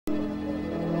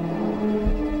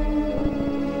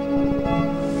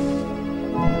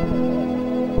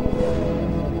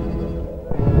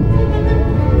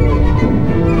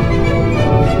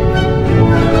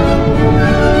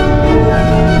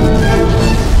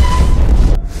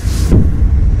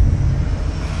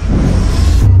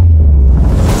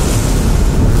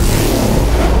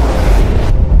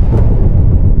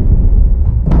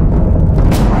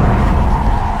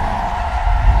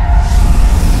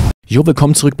Jo,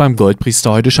 willkommen zurück beim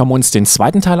Goldpriester. Heute schauen wir uns den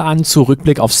zweiten Teil an zu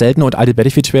Rückblick auf Seltene und alte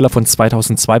Battlefield-Trailer von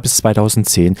 2002 bis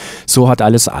 2010. So hat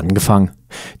alles angefangen.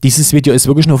 Dieses Video ist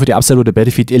wirklich nur für die absolute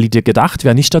Battlefield-Elite gedacht.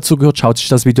 Wer nicht dazu gehört, schaut sich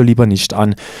das Video lieber nicht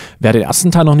an. Wer den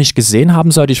ersten Teil noch nicht gesehen haben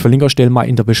sollte, ich verlinke euch den mal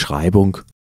in der Beschreibung.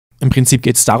 Im Prinzip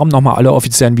geht es darum, nochmal alle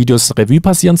offiziellen Videos Revue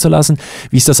passieren zu lassen.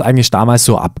 Wie ist das eigentlich damals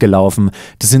so abgelaufen?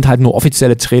 Das sind halt nur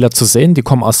offizielle Trailer zu sehen, die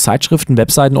kommen aus Zeitschriften,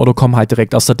 Webseiten oder kommen halt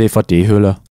direkt aus der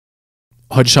DVD-Hülle.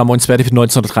 Heute schauen wir uns Battlefield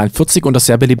 1943 und das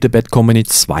sehr beliebte Bad Company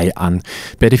 2 an.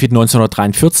 Battlefield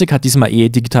 1943 hat diesmal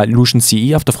Digital Illusion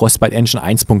CE auf der Frostbite Engine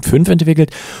 1.5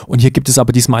 entwickelt und hier gibt es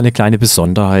aber diesmal eine kleine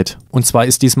Besonderheit. Und zwar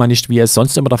ist diesmal nicht, wie es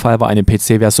sonst immer der Fall war, eine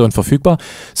PC-Version verfügbar,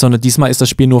 sondern diesmal ist das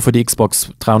Spiel nur für die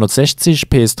Xbox 360,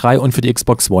 PS3 und für die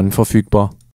Xbox One verfügbar.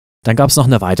 Dann gab es noch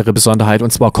eine weitere Besonderheit,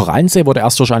 und zwar Korallensee wurde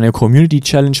erst durch eine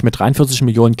Community-Challenge mit 43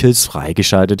 Millionen Kills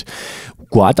freigeschaltet.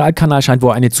 Guadalcanal scheint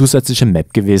wohl eine zusätzliche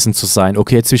Map gewesen zu sein.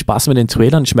 Okay, jetzt viel Spaß mit den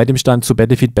Trailern, ich melde mich dann zu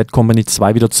Battlefield Bad Company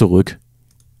 2 wieder zurück.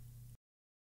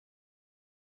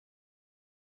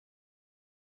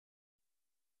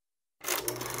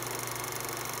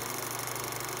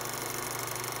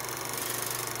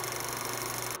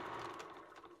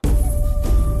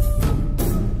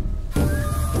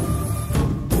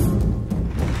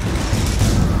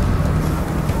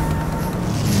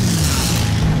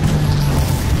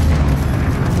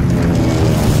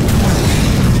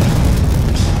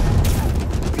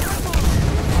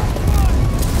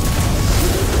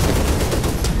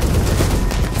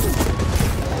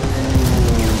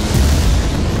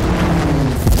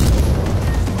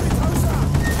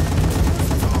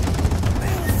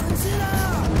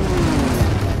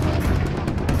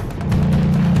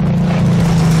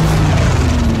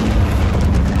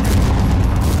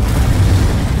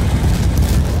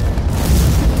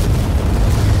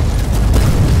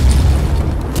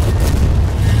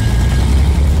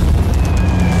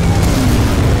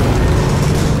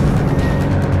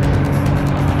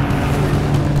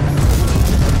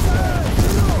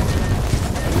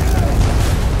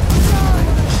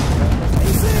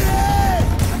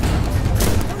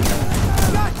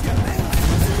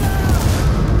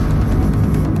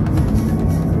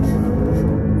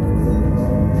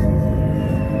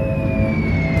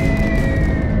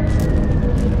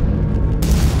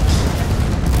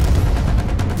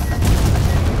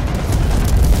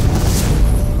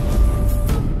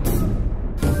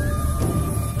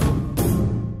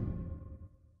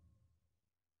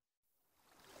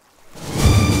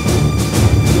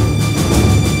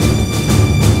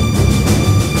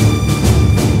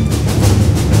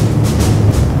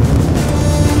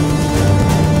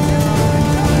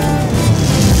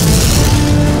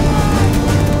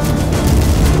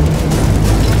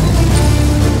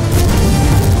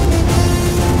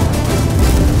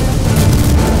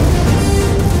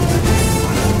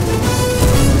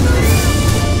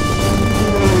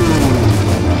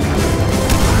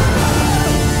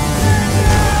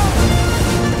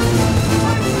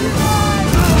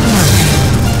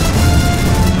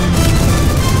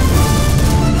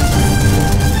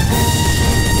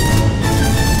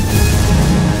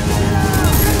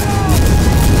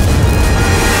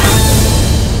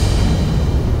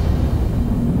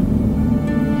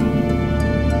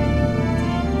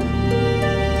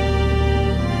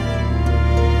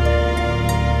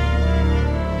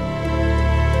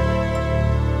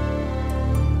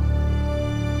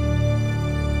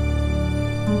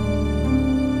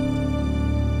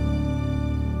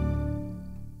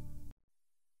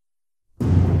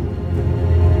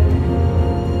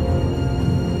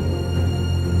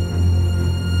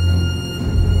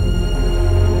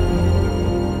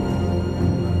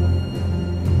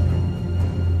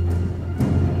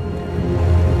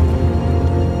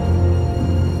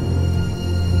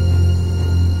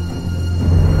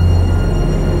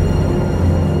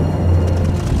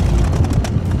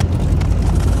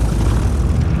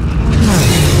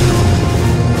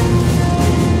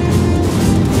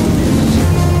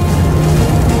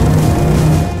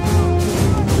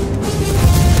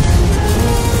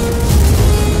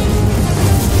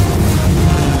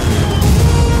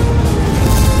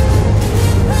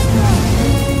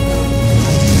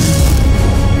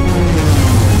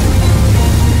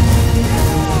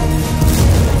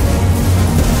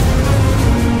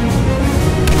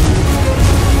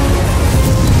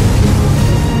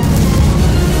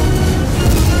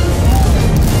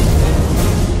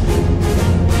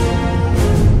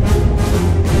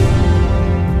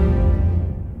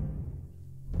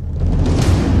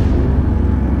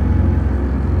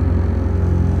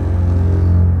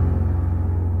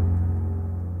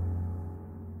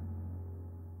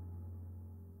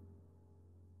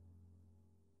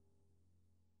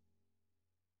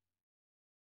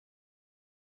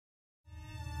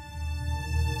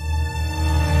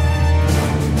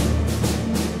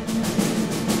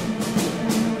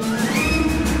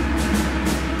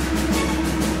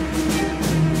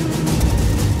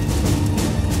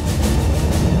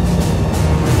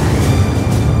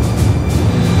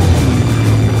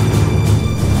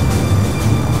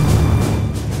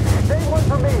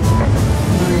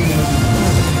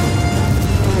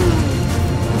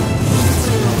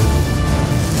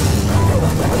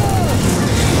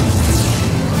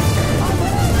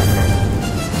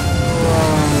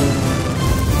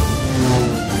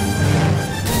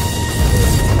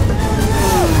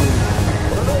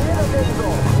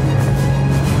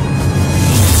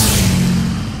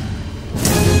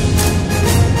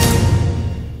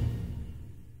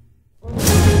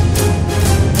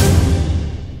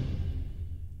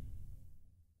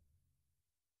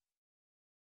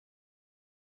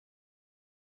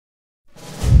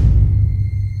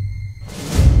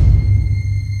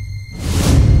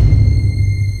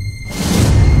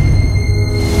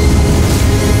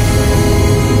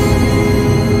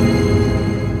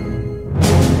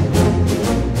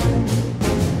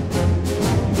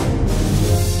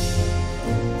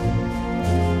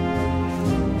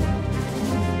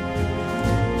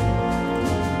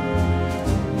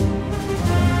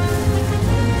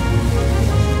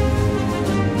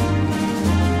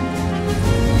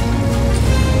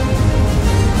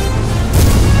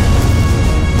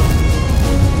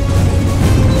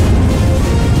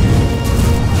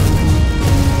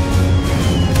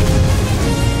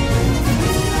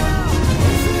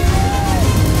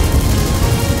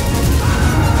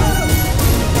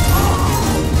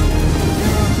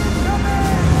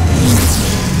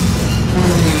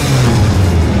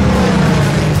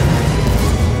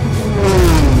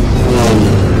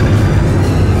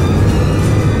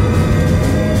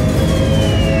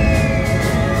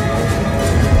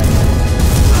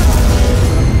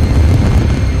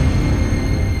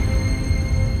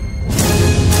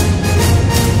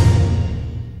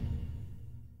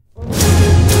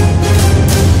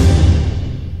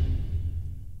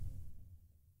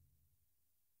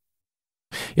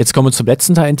 Jetzt kommen wir zum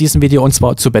letzten Teil in diesem Video und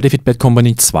zwar zu Battlefield Bad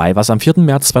Company 2, was am 4.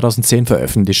 März 2010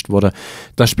 veröffentlicht wurde.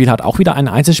 Das Spiel hat auch wieder einen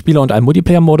Einzelspieler- und einen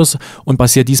Multiplayer-Modus und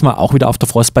basiert diesmal auch wieder auf der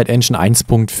Frostbite Engine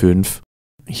 1.5.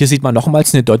 Hier sieht man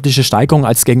nochmals eine deutliche Steigerung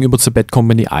als gegenüber zu Bad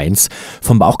Company 1.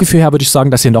 Vom Bauchgefühl her würde ich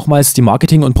sagen, dass hier nochmals die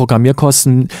Marketing- und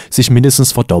Programmierkosten sich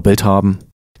mindestens verdoppelt haben.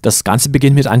 Das Ganze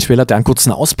beginnt mit einem Trailer, der einen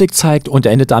kurzen Ausblick zeigt und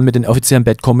endet dann mit dem offiziellen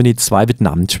Bad Company 2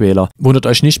 Vietnam-Trailer. Wundert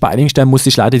euch nicht, bei einigen Stellen musste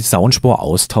ich leider die Soundspur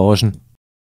austauschen.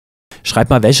 Schreibt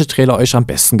mal, welche Trailer euch am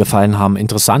besten gefallen haben.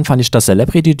 Interessant fand ich das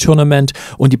Celebrity Tournament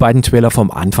und die beiden Trailer vom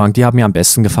Anfang, die haben mir am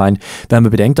besten gefallen, wenn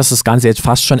man bedenkt, dass das Ganze jetzt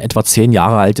fast schon etwa 10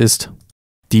 Jahre alt ist.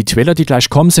 Die Trailer, die gleich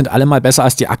kommen, sind alle mal besser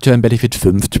als die aktuellen Battlefield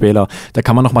 5 Trailer. Da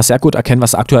kann man nochmal sehr gut erkennen,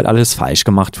 was aktuell alles falsch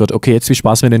gemacht wird. Okay, jetzt viel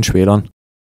Spaß mit den Trailern.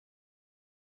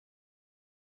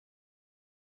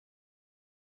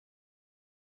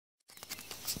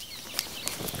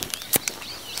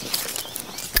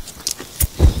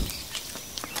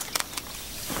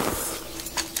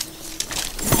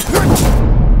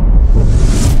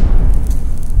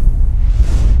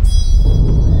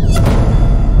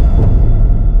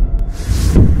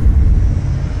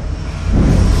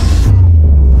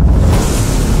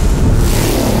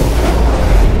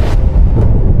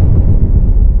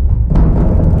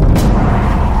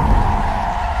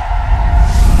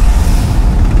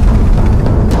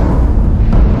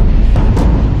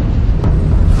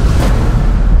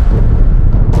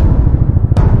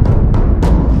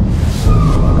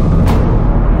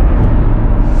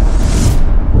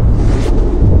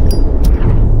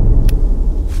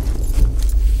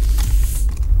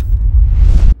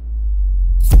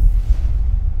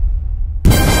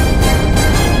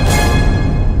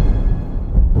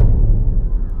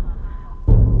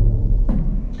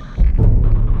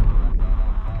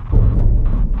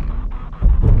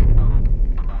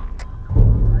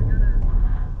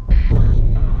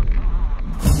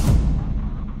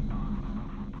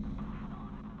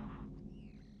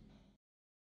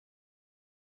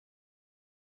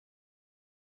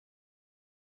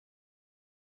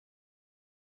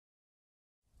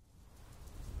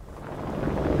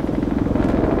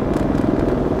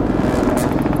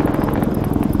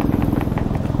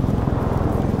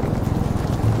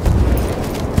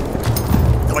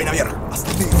 Наверх!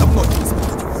 Остальные за мной!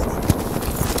 Смотрите в оба!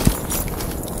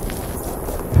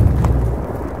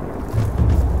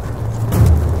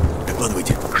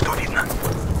 Докладывайте. Что видно?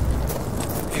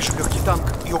 Вижу легкий танк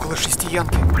и около 6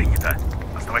 янки. Принято.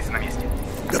 Оставайся на месте.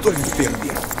 Готовим к первому.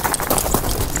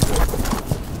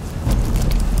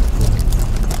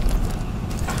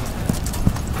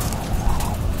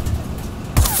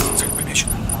 Цель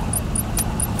помечена.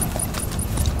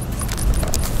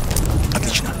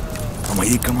 Отлично. По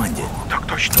моей команде. Так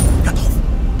точно. Готов.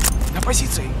 На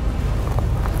позиции.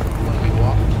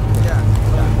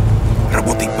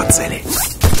 Работай по цели.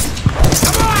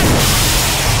 Давай!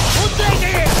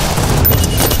 Ударите!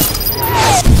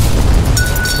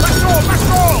 Пошел,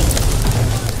 пошел!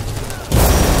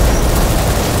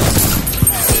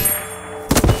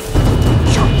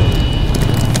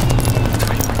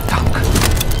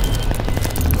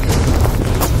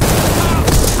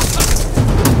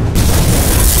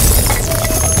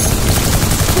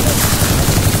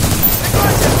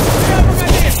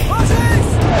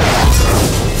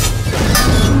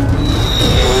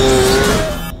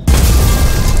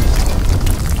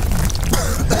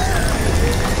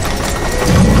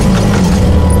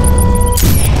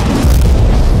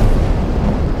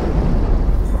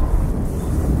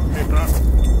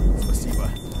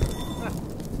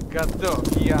 Готов,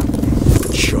 я.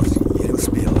 Черт, еле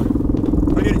успела.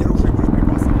 Проверьте оружие и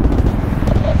боеприпасы.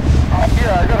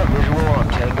 Yeah, I got a visual on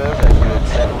Tango's at good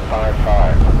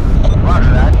 755.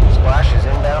 Roger that. Splash is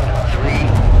inbound in 3,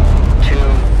 2,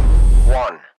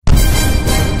 1.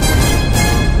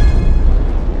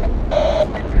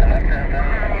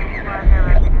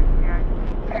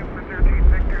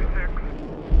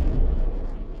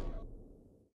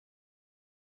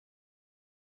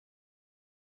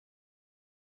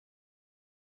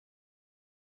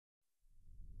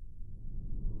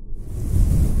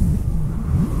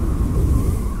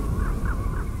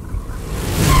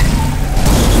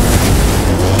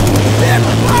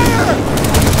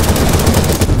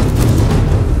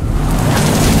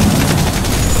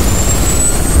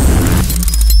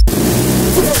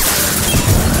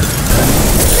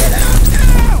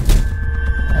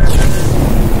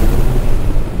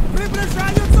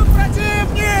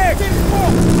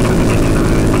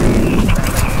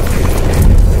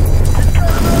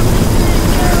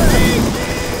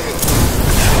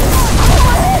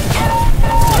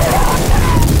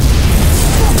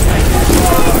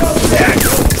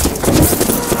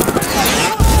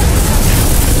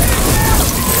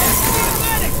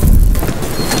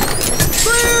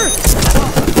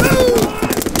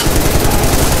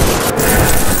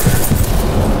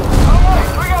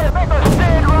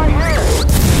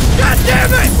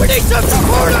 need some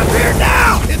support up here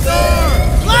now! It's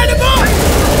on! Line him up!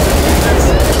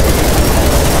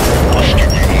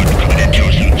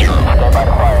 Stand by to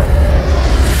fire.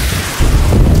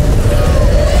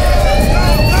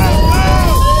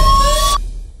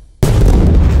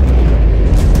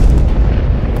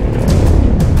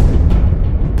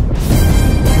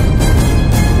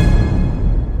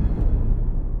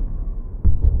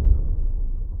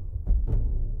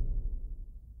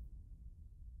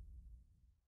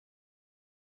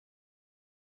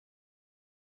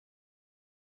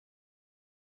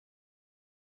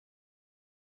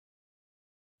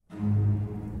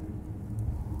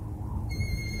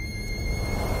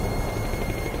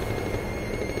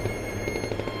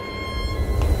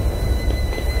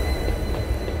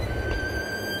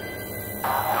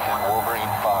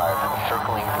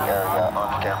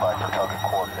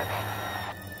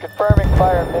 Confirming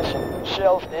fire mission.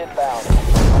 Shells inbound.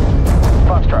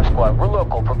 Foxtrot squad, we're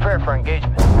local. Prepare for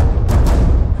engagement.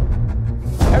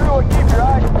 Everyone keep your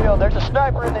eyes peeled. There's a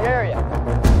sniper in the area.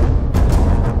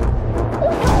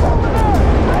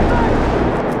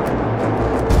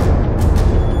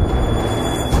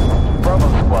 Bravo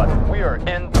squad, we are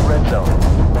in the red zone.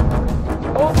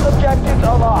 Both objectives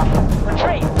are lost.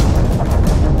 Retreat.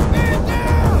 Man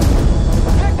down!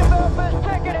 Objective Alpha is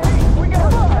taking heat. We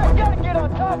gotta get on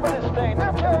top of this thing.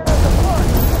 They're tearing us apart.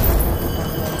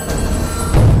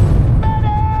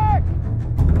 Medic!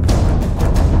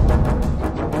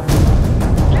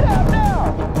 Get out now!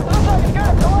 Looks like it's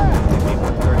gonna collapse.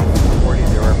 30, 40,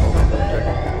 0, focus.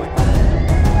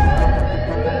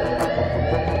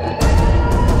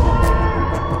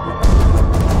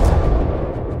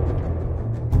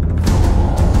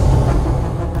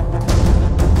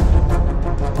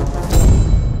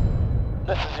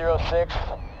 This is 06,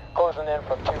 closing in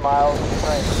from 2 miles,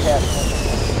 praying for cash.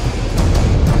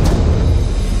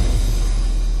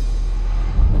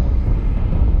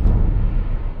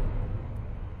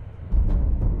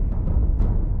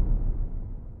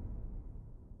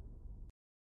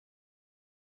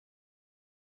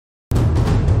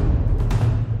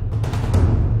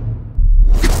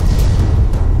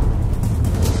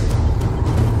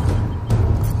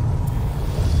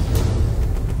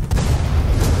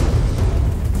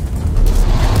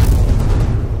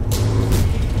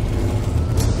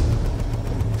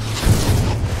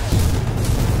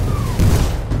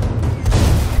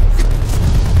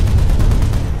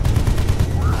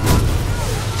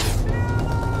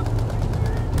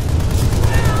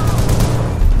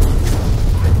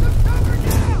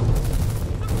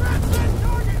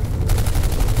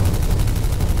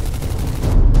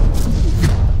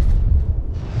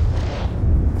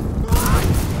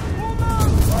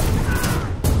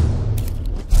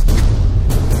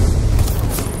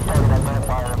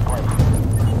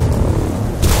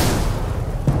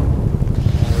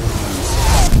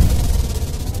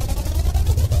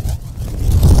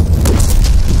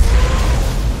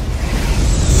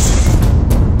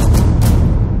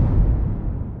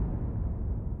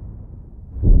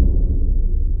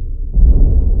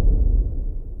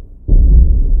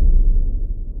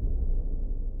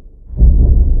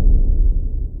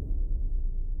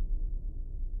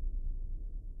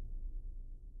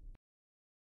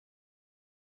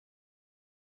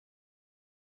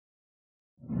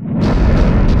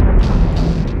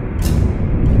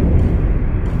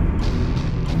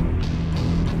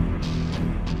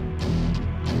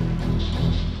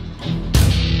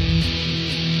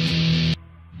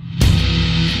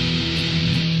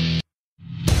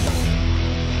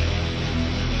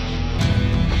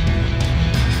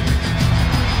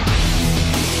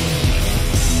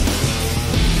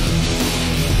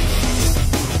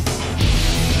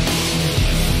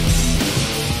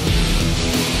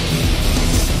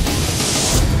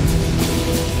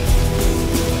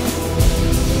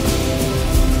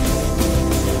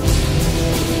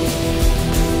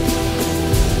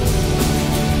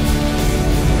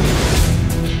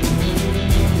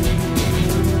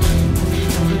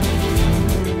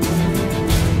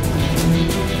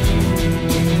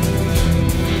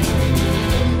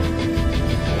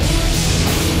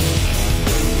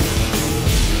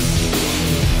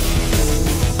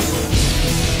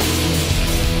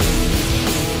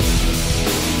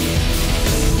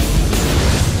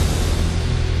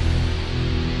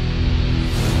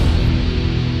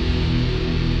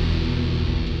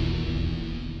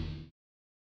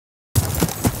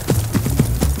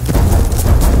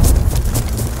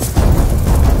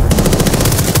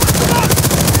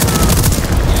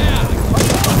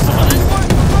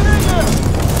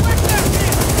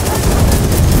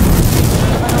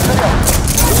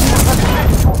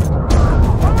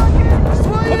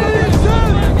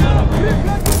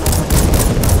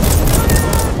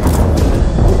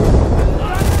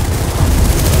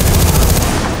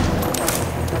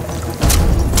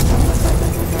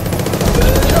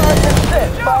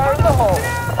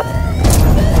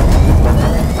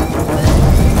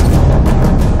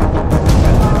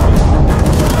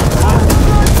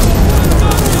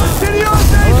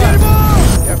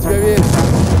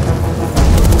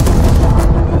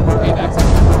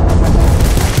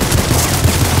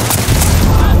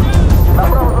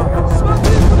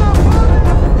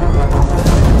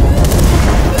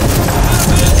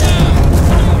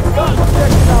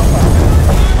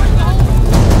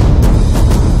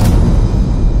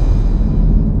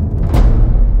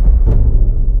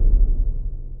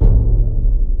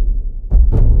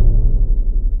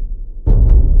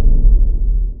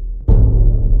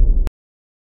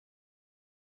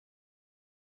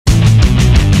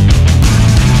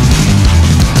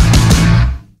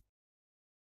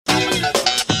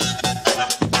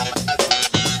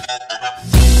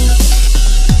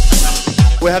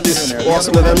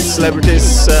 awesome events,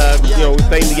 celebrities,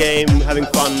 playing the game, having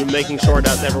fun, making sure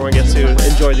that everyone gets to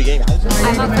enjoy the game.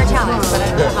 I'm up for challenge, but I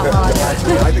don't know how well I'll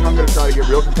do. I think I'm going to try to get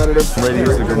real competitive. Ready to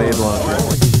use the grenade launcher.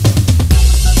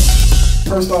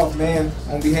 First off, man,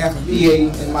 on behalf of EA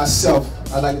and myself,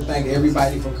 I'd like to thank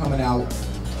everybody for coming out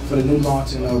for the new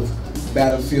launching of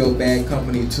Battlefield Bad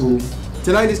Company 2.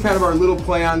 Tonight is kind of our little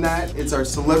play on that. It's our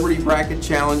Celebrity Bracket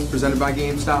Challenge presented by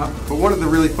GameStop. But one of the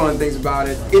really fun things about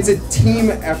it, it's a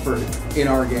team effort in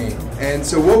our game. And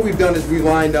so what we've done is we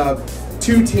lined up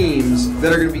 2 teams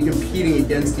that are going to be competing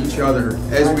against each other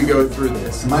as we go through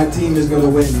this. My team is going to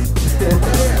win.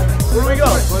 Where do we go?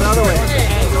 Go the other way.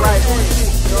 You're right.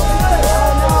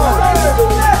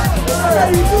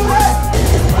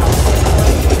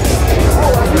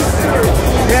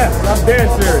 Yes, I'm dead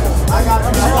serious.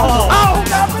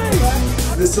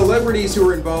 The celebrities who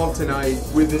are involved tonight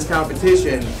with this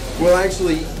competition will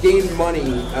actually gain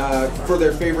money for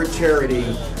their favorite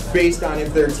charity based on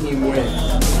if their team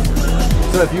wins.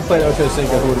 So if you played Ocho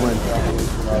Cinco, who would win?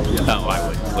 Oh, I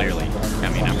would, clearly. I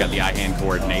mean, I've got the eye-hand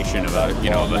coordination of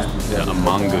a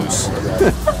mongoose.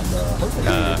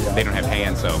 They don't have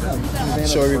hands, so.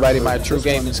 Show everybody my true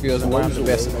gaming skills and why I'm the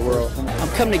best in the world. I'm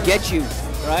coming to get you,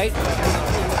 right?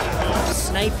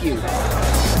 Snipe you.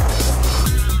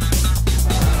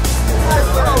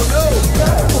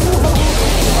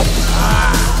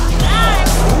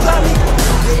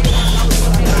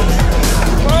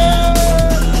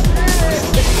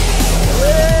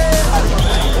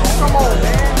 Come on,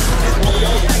 man.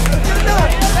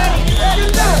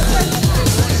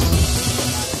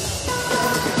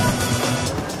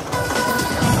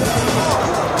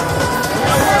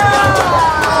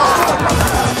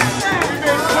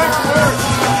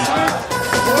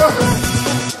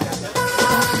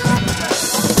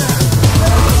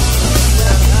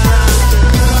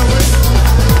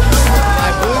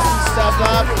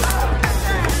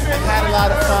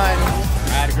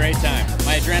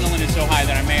 Adrenaline is so high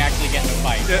that I may actually get in a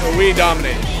fight. We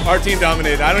dominated. Our team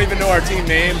dominated. I don't even know our team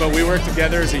name, but we worked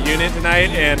together as a unit tonight,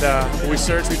 and we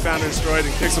searched, we found, and destroyed,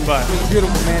 and kicked some butt. It was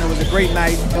beautiful, man. It was a great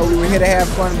night. We were here to have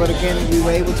fun, but again, we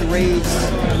were able to raise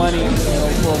money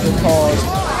for a good cause.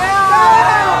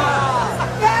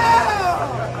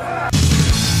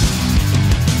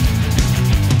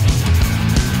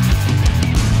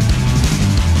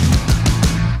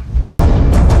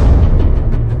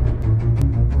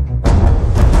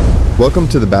 Welcome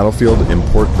to the battlefield in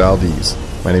Port Valdez.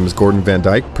 My name is Gordon Van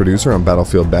Dyke, producer on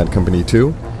Battlefield Bad Company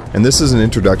 2, and this is an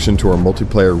introduction to our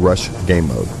multiplayer rush game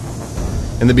mode.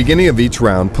 In the beginning of each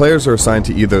round, players are assigned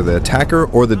to either the attacker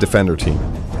or the defender team.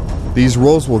 These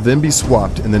roles will then be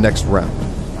swapped in the next round.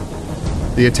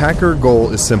 The attacker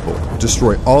goal is simple: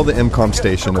 destroy all the MCOM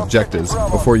station objectives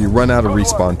before you run out of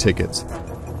respawn tickets.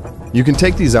 You can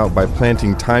take these out by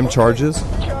planting time charges,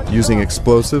 using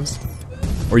explosives,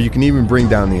 or you can even bring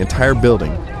down the entire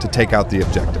building to take out the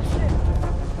objective.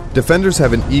 Defenders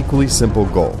have an equally simple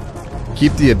goal: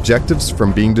 keep the objectives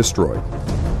from being destroyed.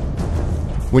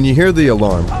 When you hear the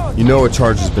alarm, you know a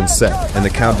charge has been set and the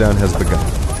countdown has begun.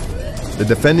 The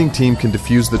defending team can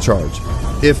defuse the charge,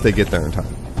 if they get there in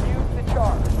time.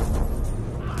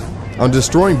 On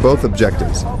destroying both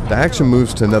objectives, the action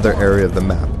moves to another area of the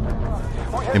map.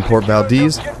 In Port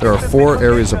Valdez, there are 4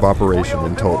 areas of operation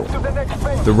in total.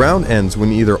 The round ends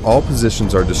when either all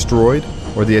positions are destroyed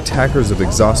or the attackers have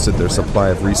exhausted their supply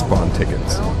of respawn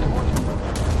tickets.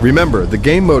 Remember, the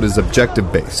game mode is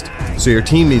objective-based, so your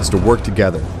team needs to work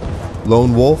together.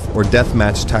 Lone wolf or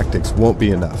deathmatch tactics won't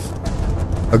be enough.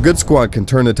 A good squad can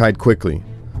turn the tide quickly,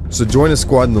 so join a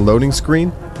squad in the loading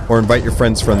screen or invite your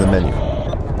friends from the menu.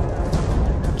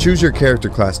 Choose your character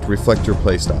class to reflect your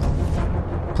playstyle.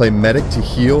 Play medic to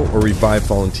heal or revive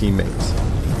fallen teammates.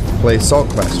 Play assault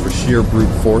class for sheer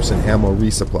brute force and ammo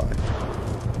resupply.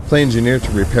 Play engineer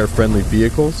to repair friendly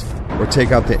vehicles or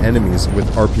take out the enemies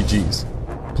with RPGs.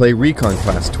 Play recon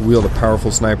class to wield a powerful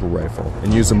sniper rifle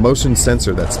and use a motion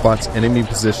sensor that spots enemy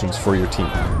positions for your team.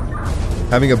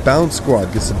 Having a balanced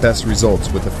squad gets the best results,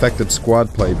 with effective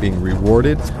squad play being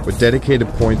rewarded with dedicated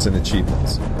points and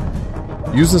achievements.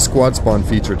 Use the squad spawn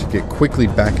feature to get quickly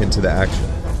back into the action,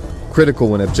 critical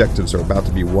when objectives are about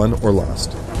to be won or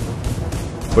lost.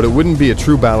 But it wouldn't be a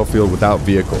true battlefield without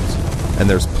vehicles, and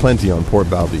there's plenty on Port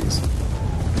Valdez.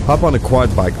 Hop on a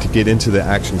quad bike to get into the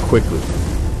action quickly.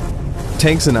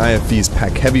 Tanks and IFVs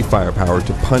pack heavy firepower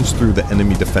to punch through the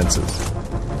enemy defenses.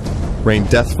 Rain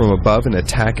death from above and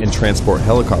attack and transport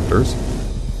helicopters,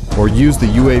 or use the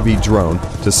UAV drone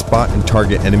to spot and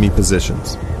target enemy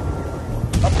positions.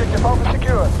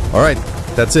 Alright,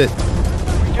 that's it.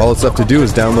 All it's up to do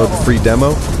is download the free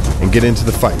demo and get into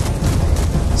the fight.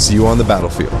 See you on the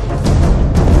battlefield.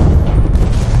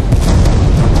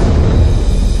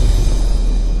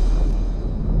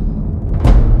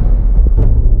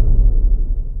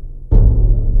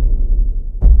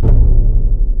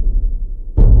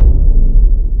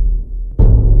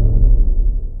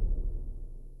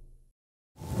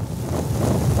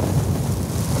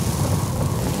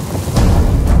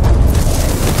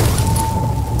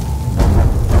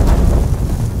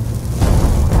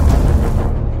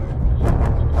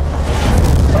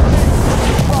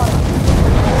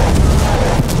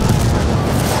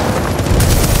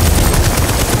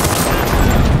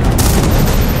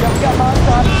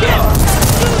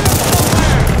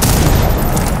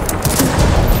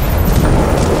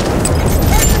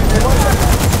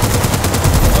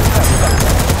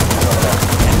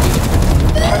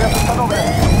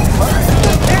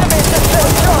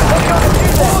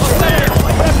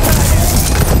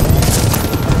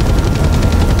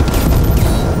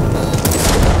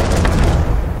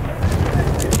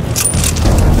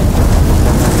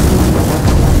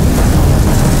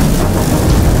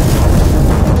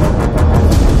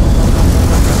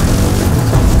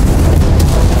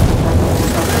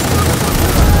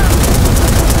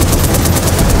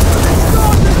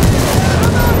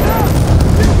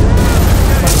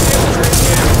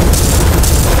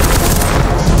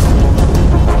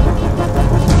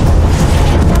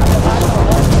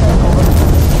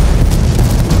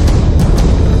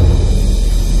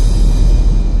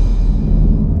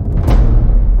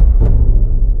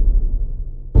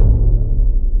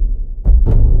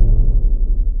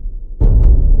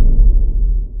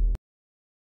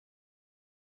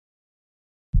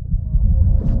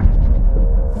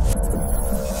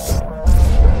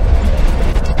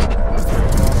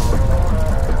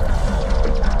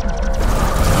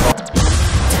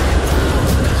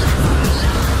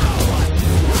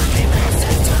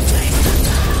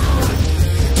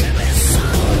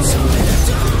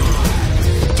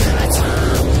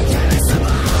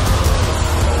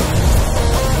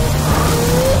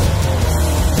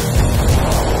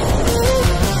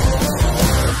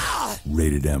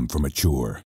 Rated M for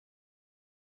mature.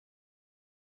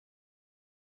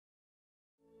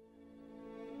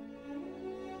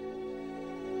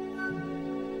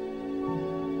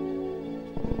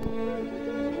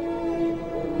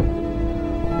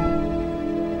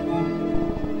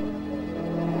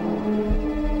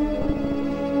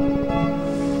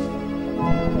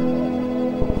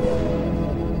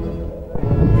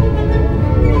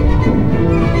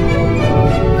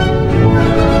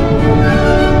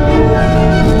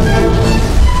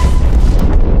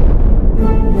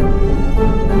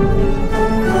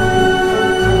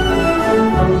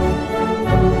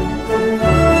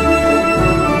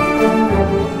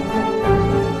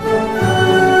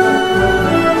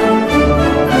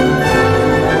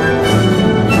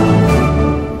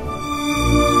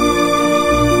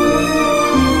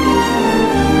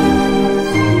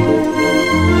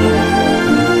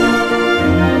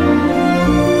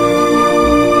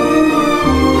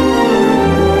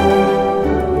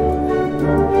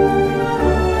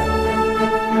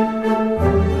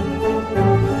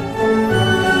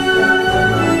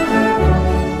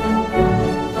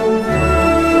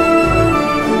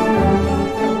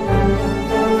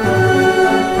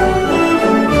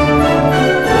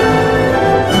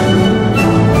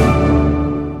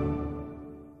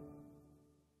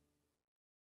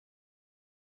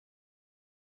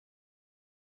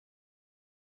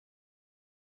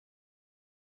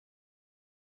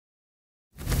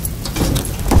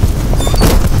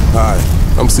 Hi,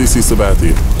 I'm CC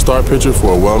Sabathia, star pitcher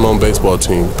for a well-known baseball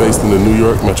team based in the New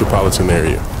York metropolitan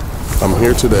area. I'm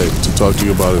here today to talk to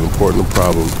you about an important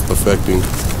problem affecting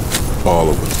all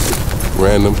of us.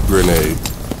 Random grenades.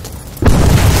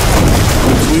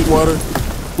 Sweetwater,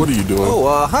 what are you doing?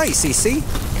 Oh, hi, CC.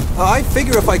 I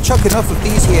figure if I chuck enough of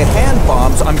these here hand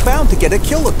bombs, I'm bound to get a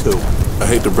kill or two. I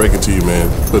hate to break it to you,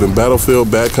 man, but in Battlefield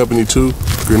Bad Company 2,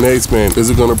 grenades, man,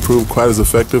 isn't going to prove quite as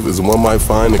effective as one might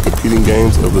find in competing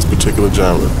games of this particular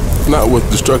genre. Not with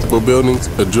destructible buildings,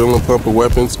 adrenaline pumper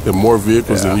weapons, and more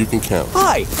vehicles than you can count.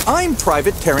 Hi, I'm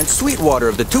Private Terrence Sweetwater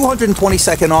of the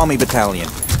 222nd Army Battalion,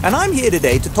 and I'm here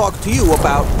today to talk to you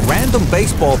about random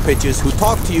baseball pitchers who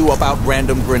talk to you about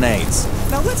random grenades.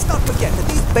 Now, let's not forget that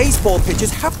these baseball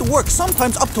pitchers have to work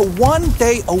sometimes up to 1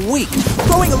 day a week,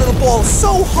 throwing a little ball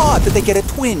so hard that they get a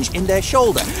twinge in their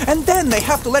shoulder, and then they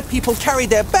have to let people carry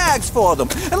their bags for them.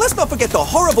 And let's not forget the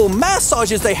horrible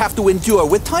massages they have to endure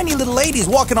with tiny little ladies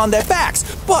walking on their backs.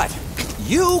 But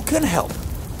you can help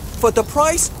for the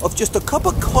price of just a cup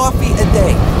of coffee a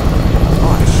day.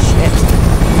 Oh, shit.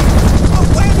 Oh,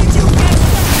 where did you get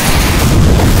that?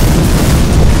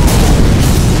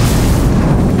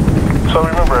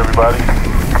 everybody.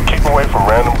 Keep away from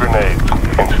random grenades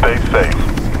and stay safe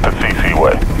the CC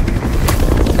way.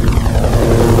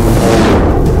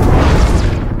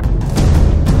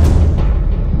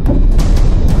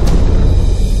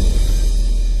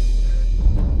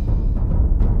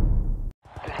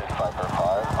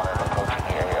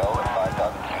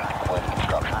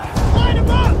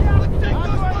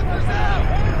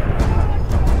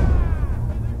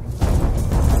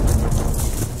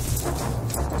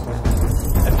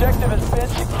 Objective has been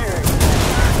secured.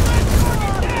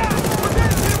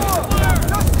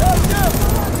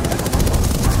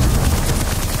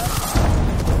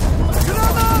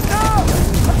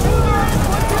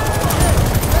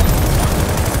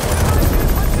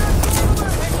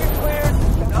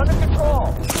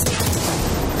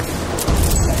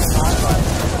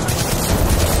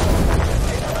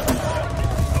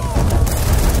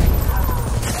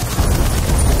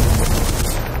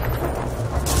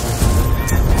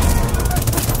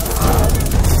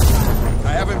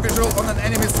 On an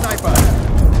enemy sniper.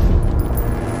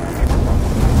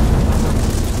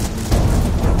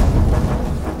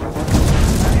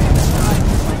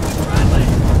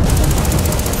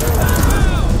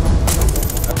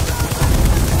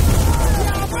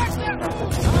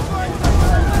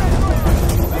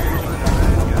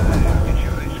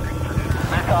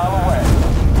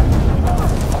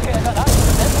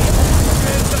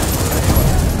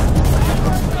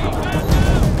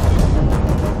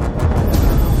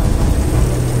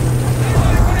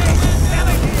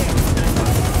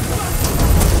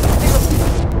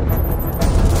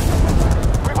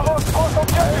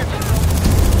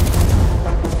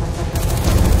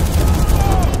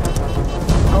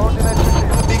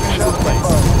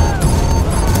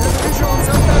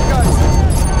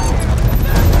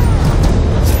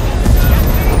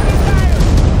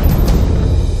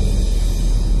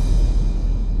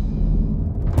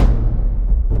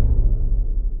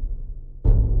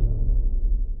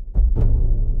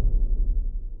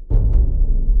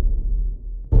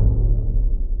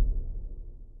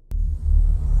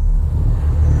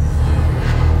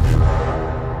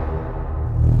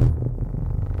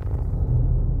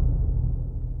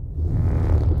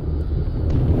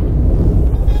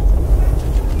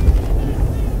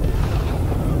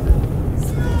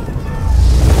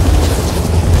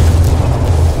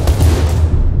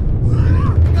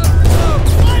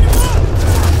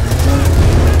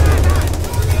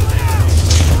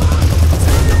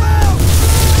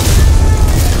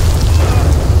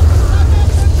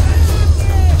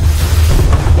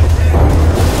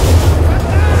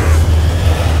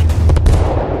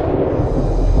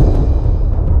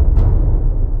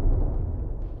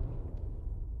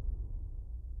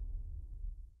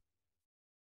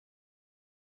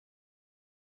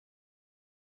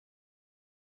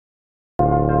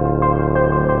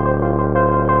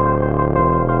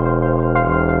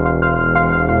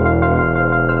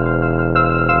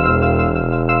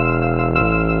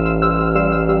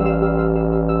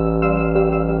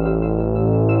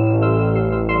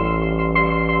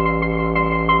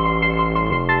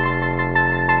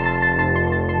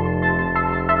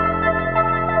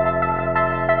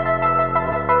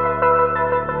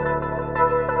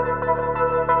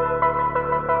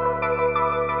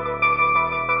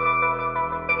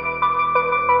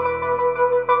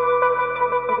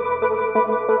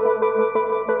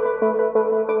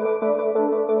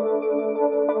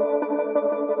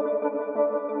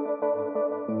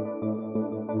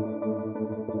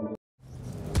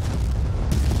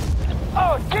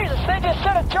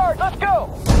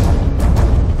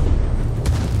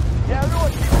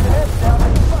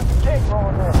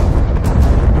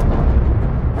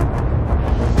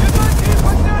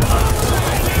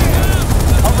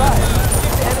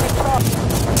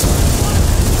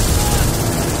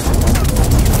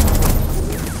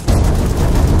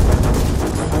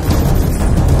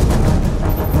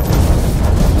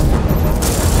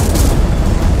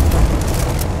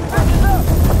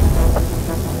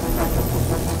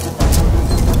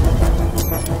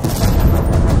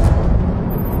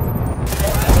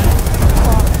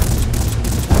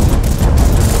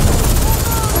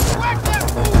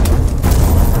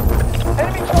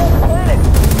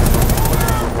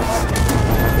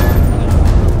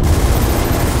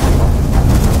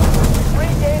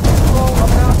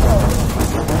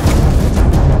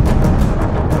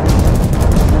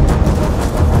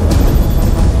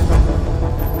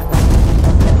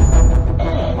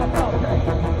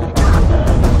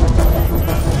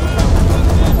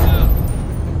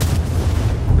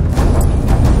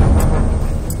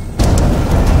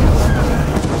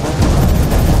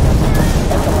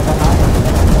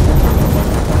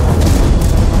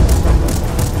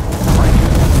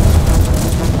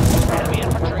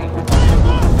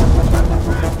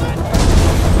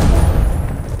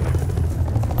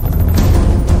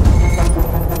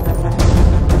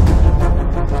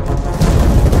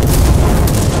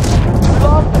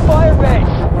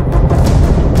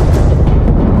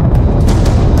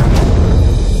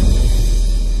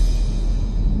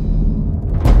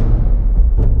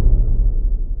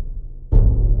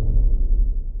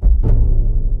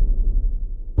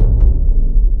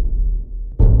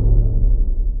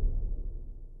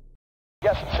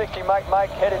 got some 60 Mike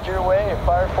headed your way and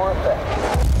fired for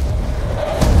effect.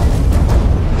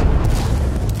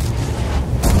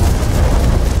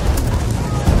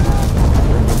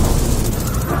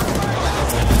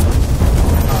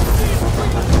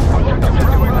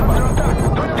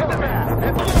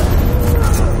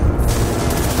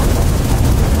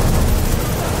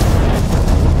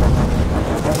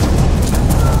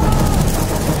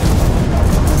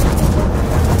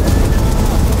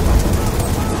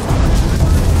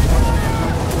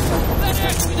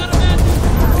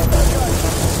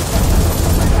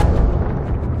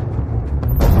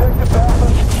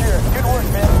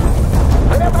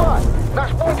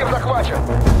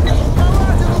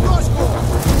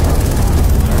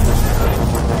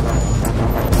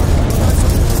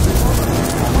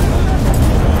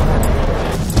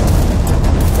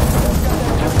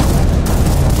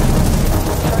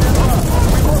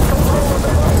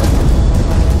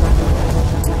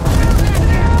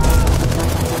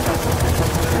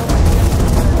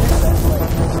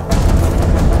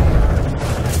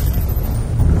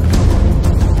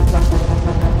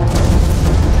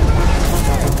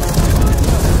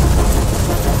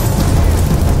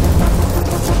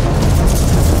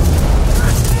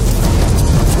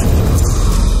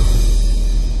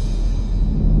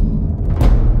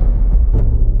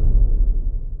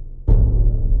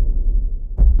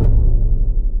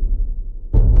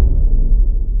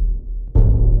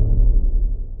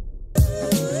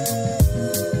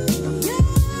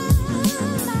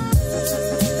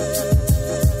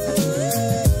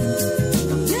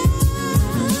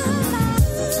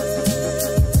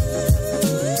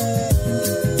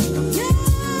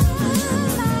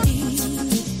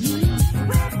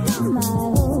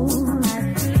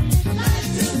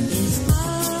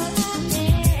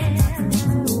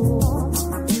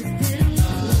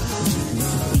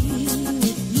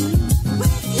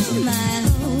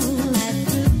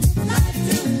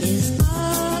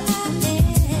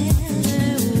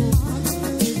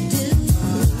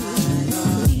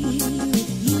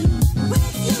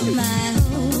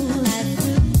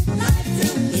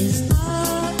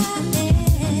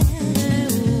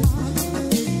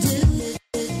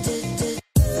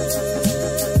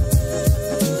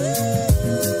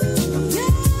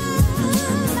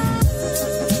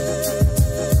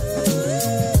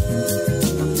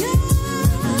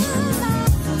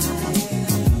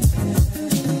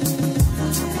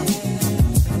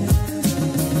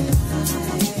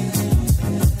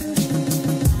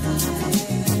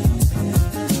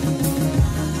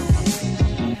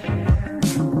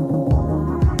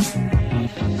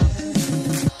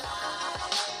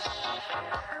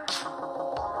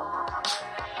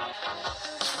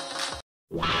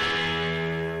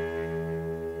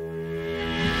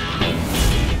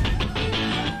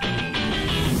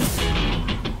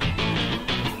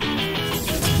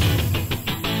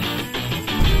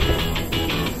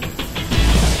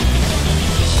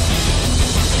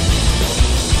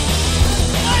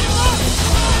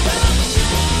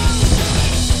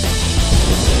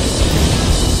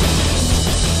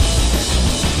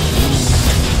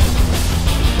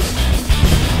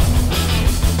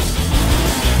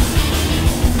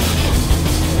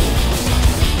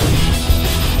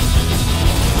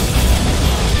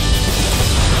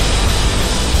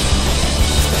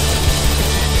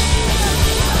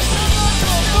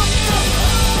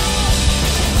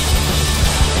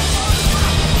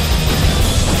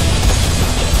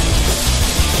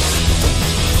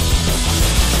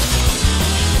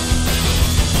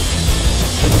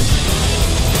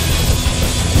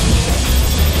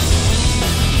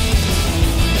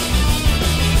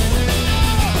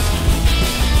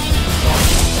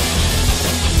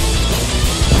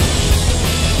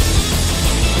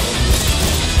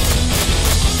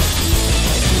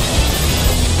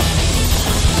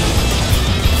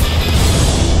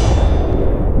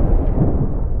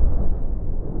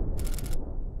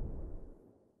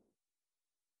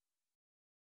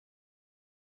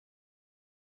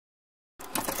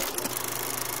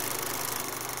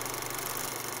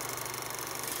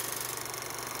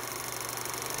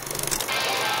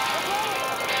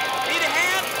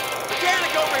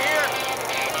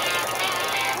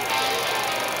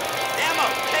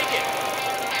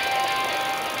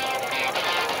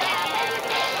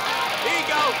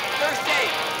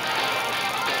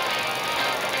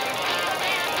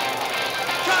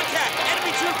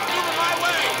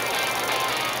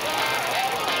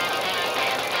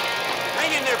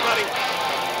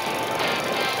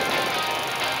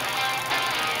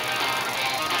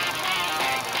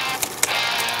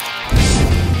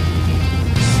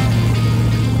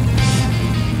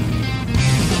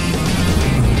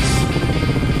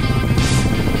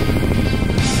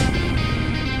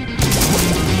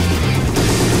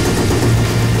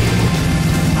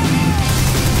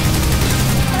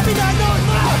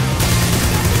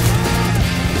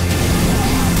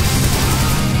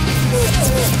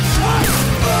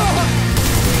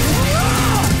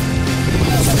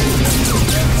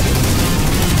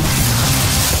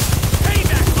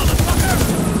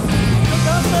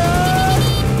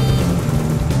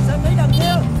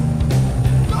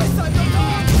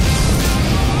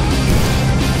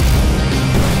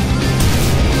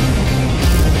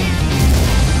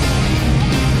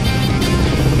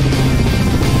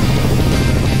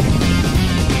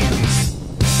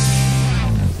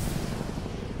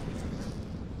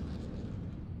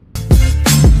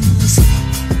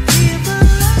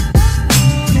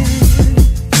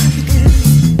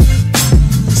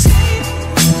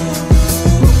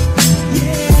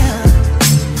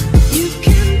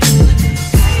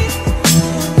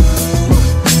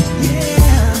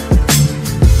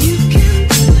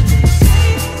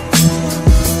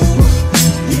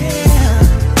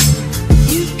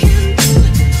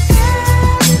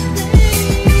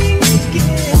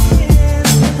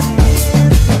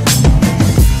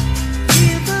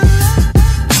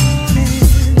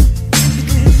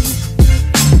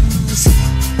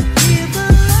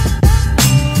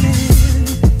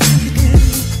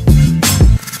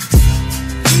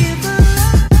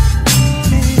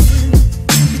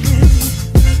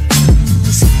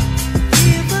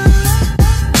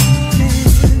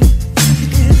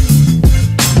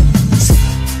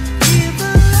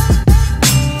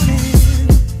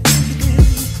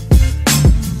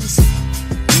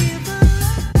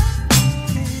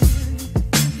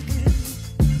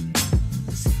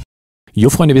 Jo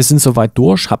Freunde, wir sind soweit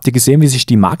durch. Habt ihr gesehen, wie sich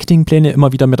die Marketingpläne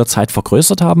immer wieder mit der Zeit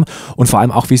vergrößert haben und vor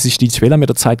allem auch, wie sich die Trailer mit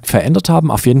der Zeit verändert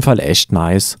haben? Auf jeden Fall echt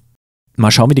nice.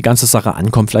 Mal schauen, wie die ganze Sache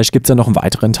ankommt. Vielleicht gibt es ja noch einen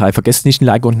weiteren Teil. Vergesst nicht, ein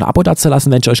Like und ein Abo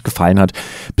dazulassen, wenn es euch gefallen hat.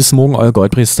 Bis morgen, euer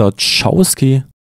Goldpriester. Ciao, Ski.